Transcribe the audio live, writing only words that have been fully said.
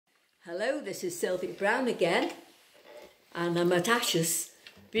Hello, this is Sylvia Brown again, and I'm at Asha's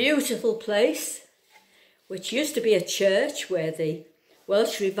beautiful place, which used to be a church where the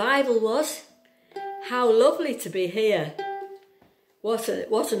Welsh revival was. How lovely to be here. What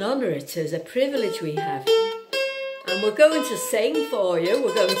an honour it is, a privilege we have. And we're going to sing for you.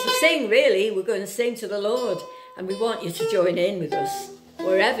 We're going to sing, really. We're going to sing to the Lord, and we want you to join in with us,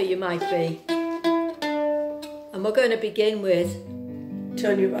 wherever you might be. And we're going to begin with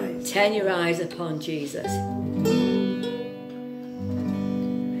Turn your eyes. Turn your eyes upon Jesus.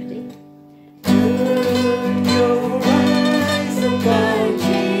 Ready? Turn your eyes upon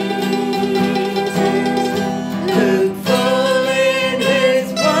Jesus. Look full in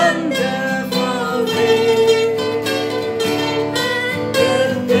His wonderful face. The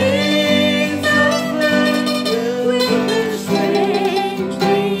things of earth will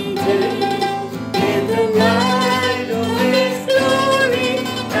strangely turn in the light of His glory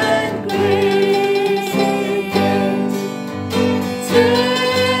and grace again.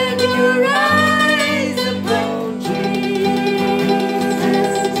 Turn your eyes upon Jesus.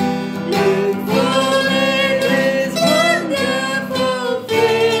 Look full in His wonderful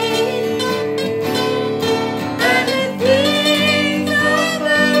face, and the things of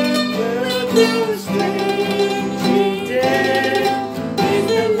earth will grow strangely dim in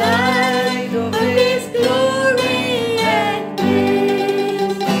the light of His glory and grace.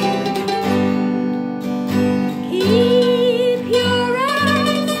 Keep your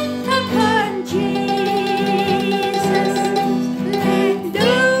eyes upon Jesus. Let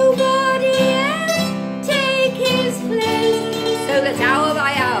nobody else take His place. So that hour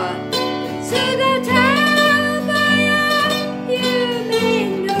by hour, So that hour by hour you may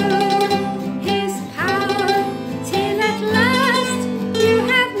know His power, till at last you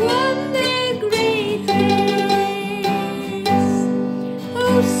have won the great race.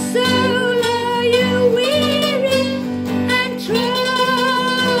 Oh soul, are you weary and troubled?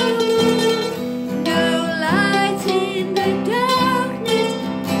 No light in the darkness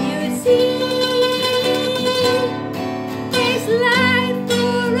you see. There's life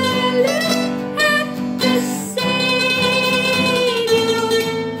for a look at the Savior,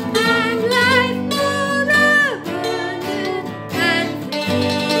 and life more abundant and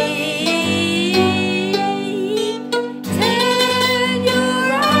free. Turn your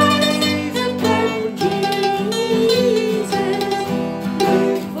eyes upon Jesus.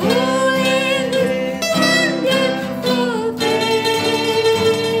 Look full in His wonderful face,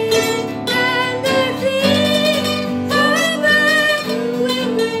 and the things of earth will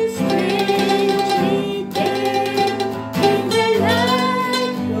grow strangely dim in the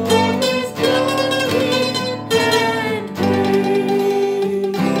light of His glory and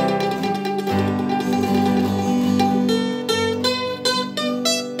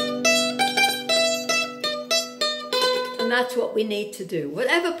and that's what we need to do.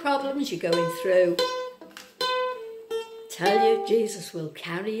 Whatever problems you're going through, tell you Jesus will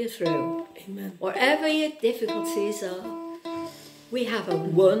carry you through. Amen. Whatever your difficulties are, we have a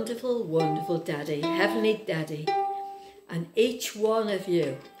wonderful, wonderful Daddy, Heavenly Daddy, and each one of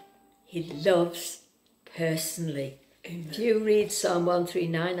you, He loves personally. If you read Psalm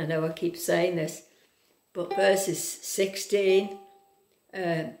 139, I know I keep saying this, but verses 16,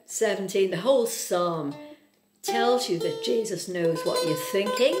 17, the whole psalm tells you that Jesus knows what you're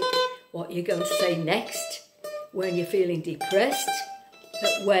thinking, what you're going to say next, when you're feeling depressed,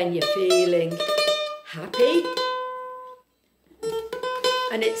 that when you're feeling happy.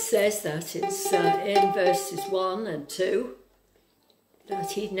 And it says that it's in verses 1 and 2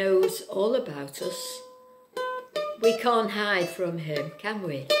 that He knows all about us. We can't hide from Him, can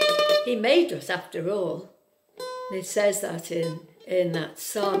we? He made us after all. And it says that in that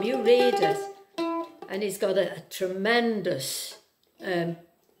psalm. You read it, and He's got a tremendous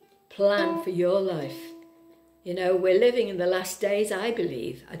plan for your life. You know, we're living in the last days, I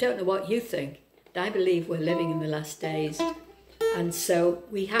believe. I don't know what you think, but I believe we're living in the last days. And so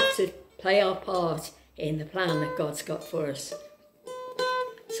we have to play our part in the plan that God's got for us.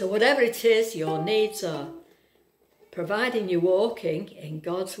 So whatever it is your needs are, providing you're walking in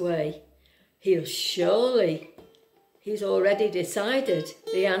God's way, He'll surely, He's already decided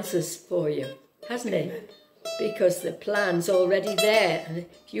the answers for you, hasn't He? Amen. Because the plan's already there. And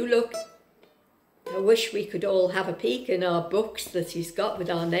if you look, I wish we could all have a peek in our books that He's got with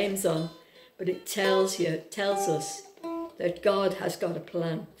our names on, but it tells us that God has got a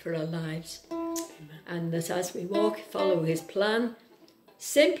plan for our lives. Amen. And that as we walk, follow His plan,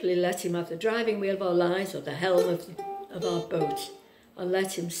 simply let Him have the driving wheel of our lives or the helm of our boat, and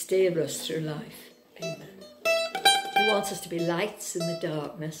let Him steer us through life. Amen. He wants us to be lights in the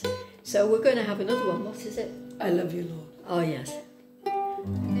darkness. So we're going to have another one. What is it? I love you, Lord. Oh, yes.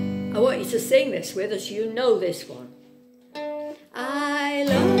 I want you to sing this with us. You know this one. I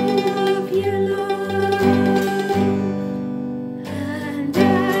love you, Lord, and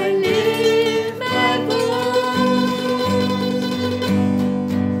I lift my voice,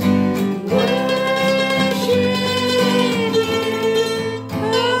 worship you,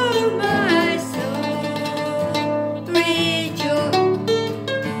 oh my soul, rejoice,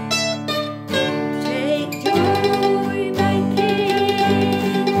 take joy, my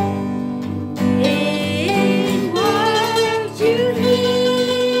King, in what you hear.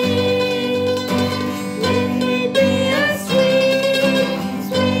 Let me be a sweet,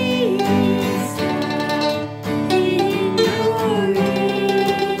 sweet sound in your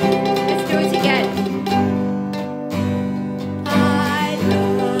ear. Let's do it again. I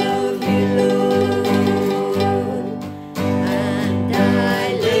love you, Lord, and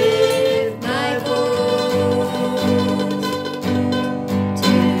I lift my voice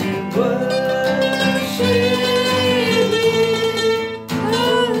to worship you,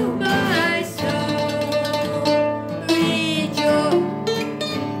 oh my soul, rejoice,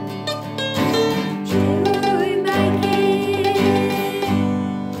 joy, my King,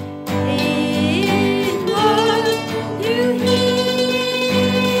 in what you hear.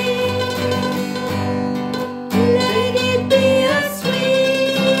 Let it be a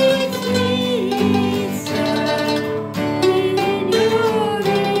sweet, sweet sound in your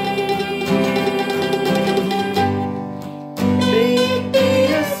ear. May it be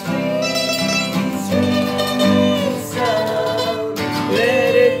a sweet, sweet sound.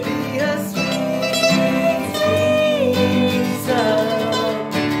 Let it be a sweet, sweet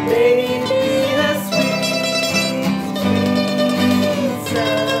sound. May it be a sweet, sweet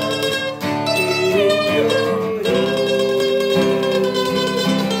sound in your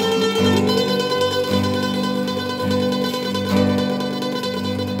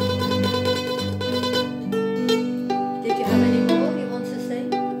Did you have any more you want to sing?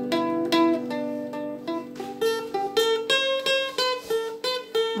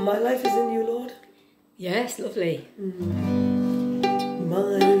 My life is in you, Lord. Yes, lovely.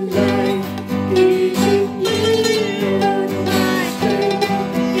 My life is in you, Lord. My strength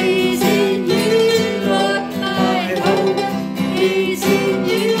is in you, Lord. My hope is in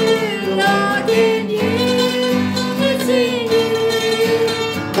you, Lord. In you, it's in you.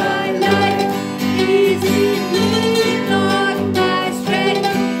 My life is in you, Lord. My strength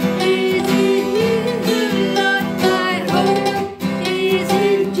is in you, Lord. My hope is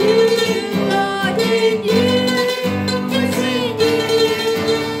in you, Lord. In you, it's in you.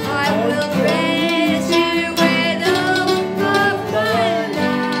 I will praise you with all of my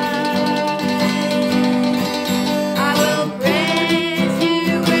life. I will praise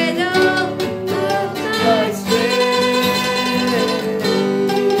you with all of my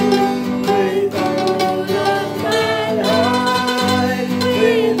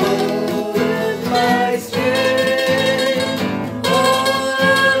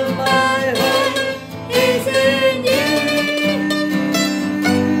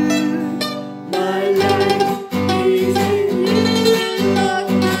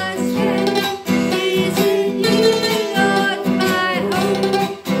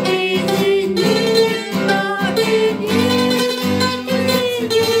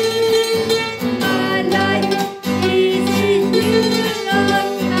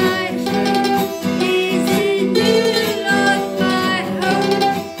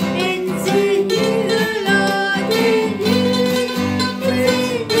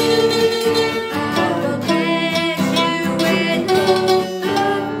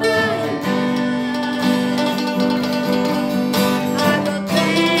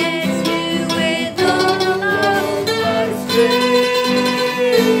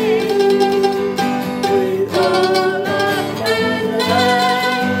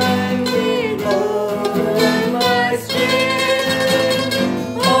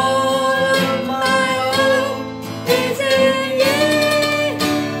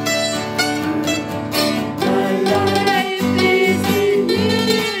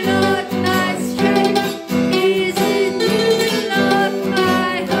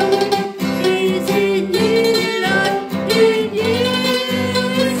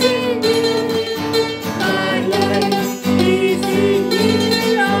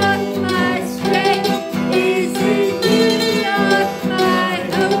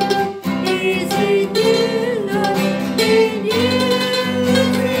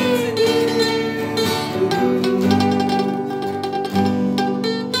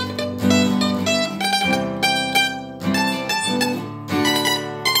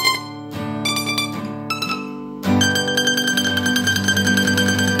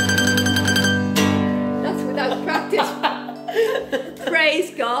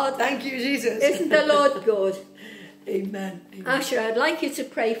God? Thank you, Jesus. Isn't the Lord good? Amen. Amen. Asha, I'd like you to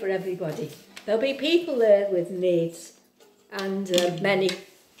pray for everybody. There'll be people there with needs, and many.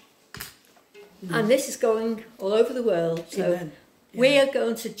 And this is going all over the world. So Amen. we are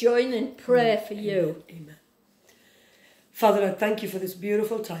going to join in prayer for you. Amen. Father, I thank you for this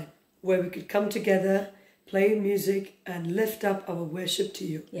beautiful time where we could come together, play music, and lift up our worship to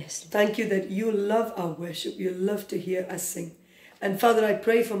you. Yes. Thank you that you love our worship. You love to hear us sing. And Father, I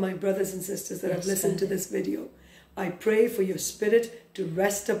pray for my brothers and sisters that have listened to this video. I pray for your spirit to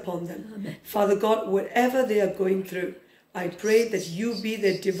rest upon them. Amen. Father God, whatever they are going through, I pray that you be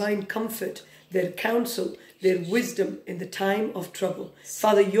their divine comfort, their counsel, their wisdom in the time of trouble.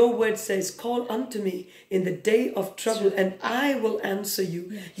 Father, your word says, call unto me in the day of trouble and I will answer you.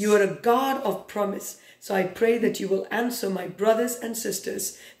 Yes. You are a God of promise. So I pray that you will answer my brothers and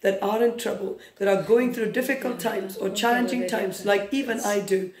sisters that are in trouble, that are going through difficult times or challenging times like even I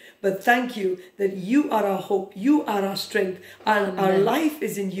do. But thank you that you are our hope, you are our strength, and our life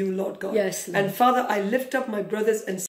is in you, Lord God. Yes, Lord. And Father, I lift up my brothers and